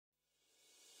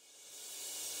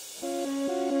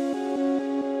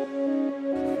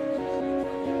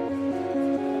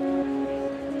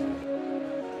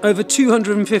Over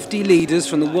 250 leaders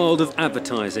from the world of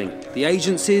advertising, the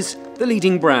agencies, the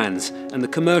leading brands and the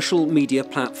commercial media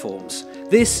platforms.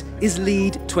 This is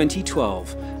LEAD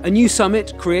 2012, a new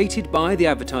summit created by the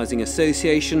Advertising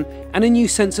Association and a new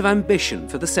sense of ambition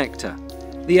for the sector.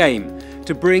 The aim,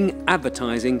 to bring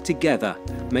advertising together,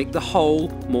 make the whole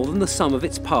more than the sum of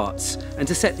its parts, and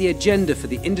to set the agenda for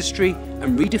the industry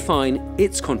and redefine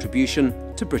its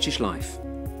contribution to British life.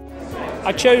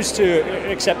 I chose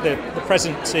to accept the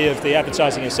presidency of the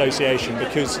Advertising Association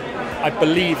because I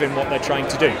believe in what they're trying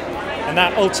to do. And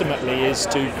that ultimately is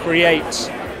to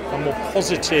create a more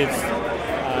positive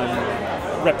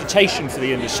reputation for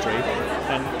the industry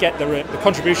and get the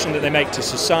contribution that they make to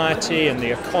society and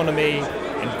the economy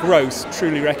and growth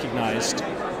truly recognised,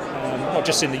 not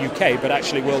just in the UK but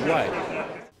actually worldwide.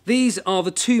 These are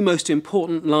the two most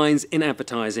important lines in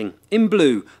advertising. In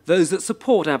blue, those that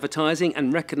support advertising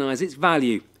and recognise its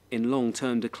value in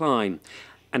long-term decline.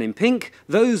 And in pink,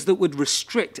 those that would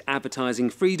restrict advertising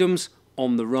freedoms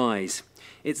on the rise.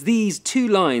 It's these two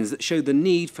lines that show the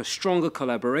need for stronger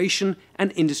collaboration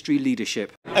and industry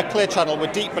leadership. At Clear Channel,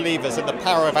 we're deep believers in the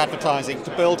power of advertising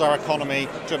to build our economy,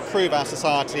 to improve our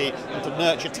society and to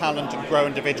nurture talent and grow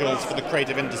individuals for the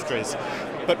creative industries.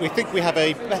 But we think we have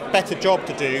a better job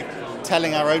to do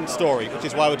telling our own story, which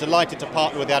is why we're delighted to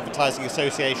partner with the Advertising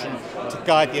Association to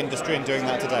guide the industry in doing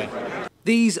that today.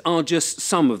 These are just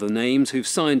some of the names who've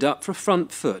signed up for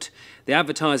Front Foot, the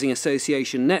Advertising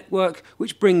Association network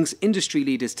which brings industry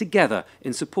leaders together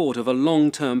in support of a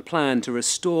long-term plan to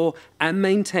restore and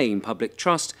maintain public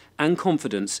trust and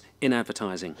confidence in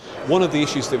advertising. One of the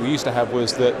issues that we used to have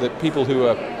was that people who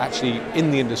are actually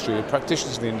in the industry, or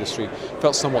practitioners in the industry,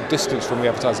 felt somewhat distanced from the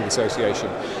Advertising Association.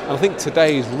 And I think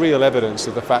today is real evidence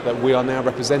of the fact that we are now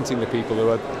representing the people who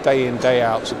are day in, day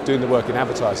out doing the work in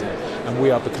advertising, and we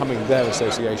are becoming their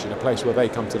association, a place where they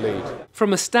come to lead.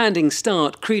 From a standing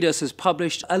start, Credus has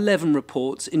published 11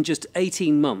 reports in just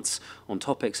 18 months on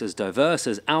topics as diverse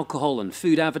as alcohol and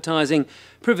food advertising,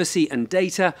 privacy and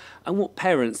data, and what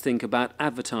parents think about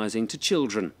advertising to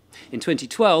children. In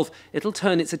 2012, it'll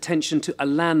turn its attention to a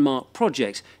landmark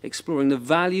project exploring the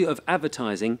value of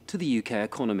advertising to the UK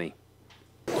economy.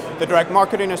 The Direct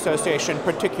Marketing Association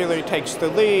particularly takes the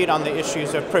lead on the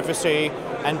issues of privacy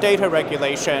and data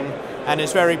regulation and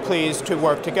is very pleased to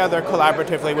work together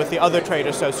collaboratively with the other trade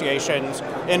associations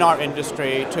in our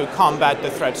industry to combat the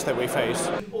threats that we face.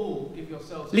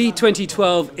 LEAD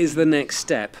 2012 is the next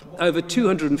step. Over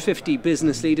 250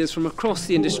 business leaders from across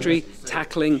the industry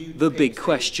tackling the big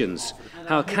questions.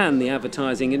 How can the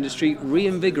advertising industry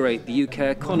reinvigorate the UK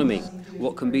economy?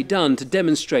 What can be done to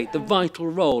demonstrate the vital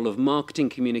role of marketing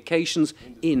communications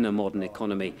in a modern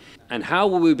economy? And how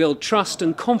will we build trust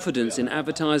and confidence in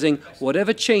advertising,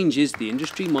 whatever changes the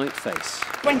industry might face?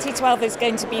 2012 is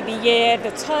going to be the year,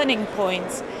 the turning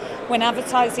point, when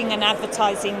advertising and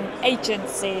advertising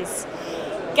agencies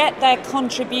get their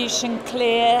contribution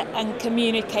clear and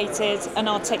communicated and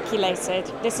articulated.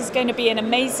 This is going to be an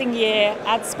amazing year.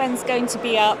 Ad spend's going to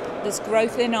be up. There's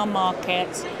growth in our market.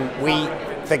 We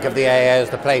think of the AA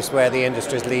as the place where the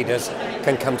industry's leaders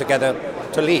can come together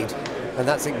to lead. And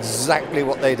that's exactly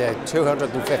what they did.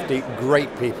 250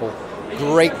 great people,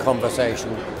 great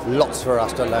conversation, lots for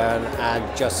us to learn,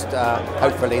 and just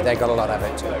hopefully they got a lot of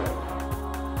it too.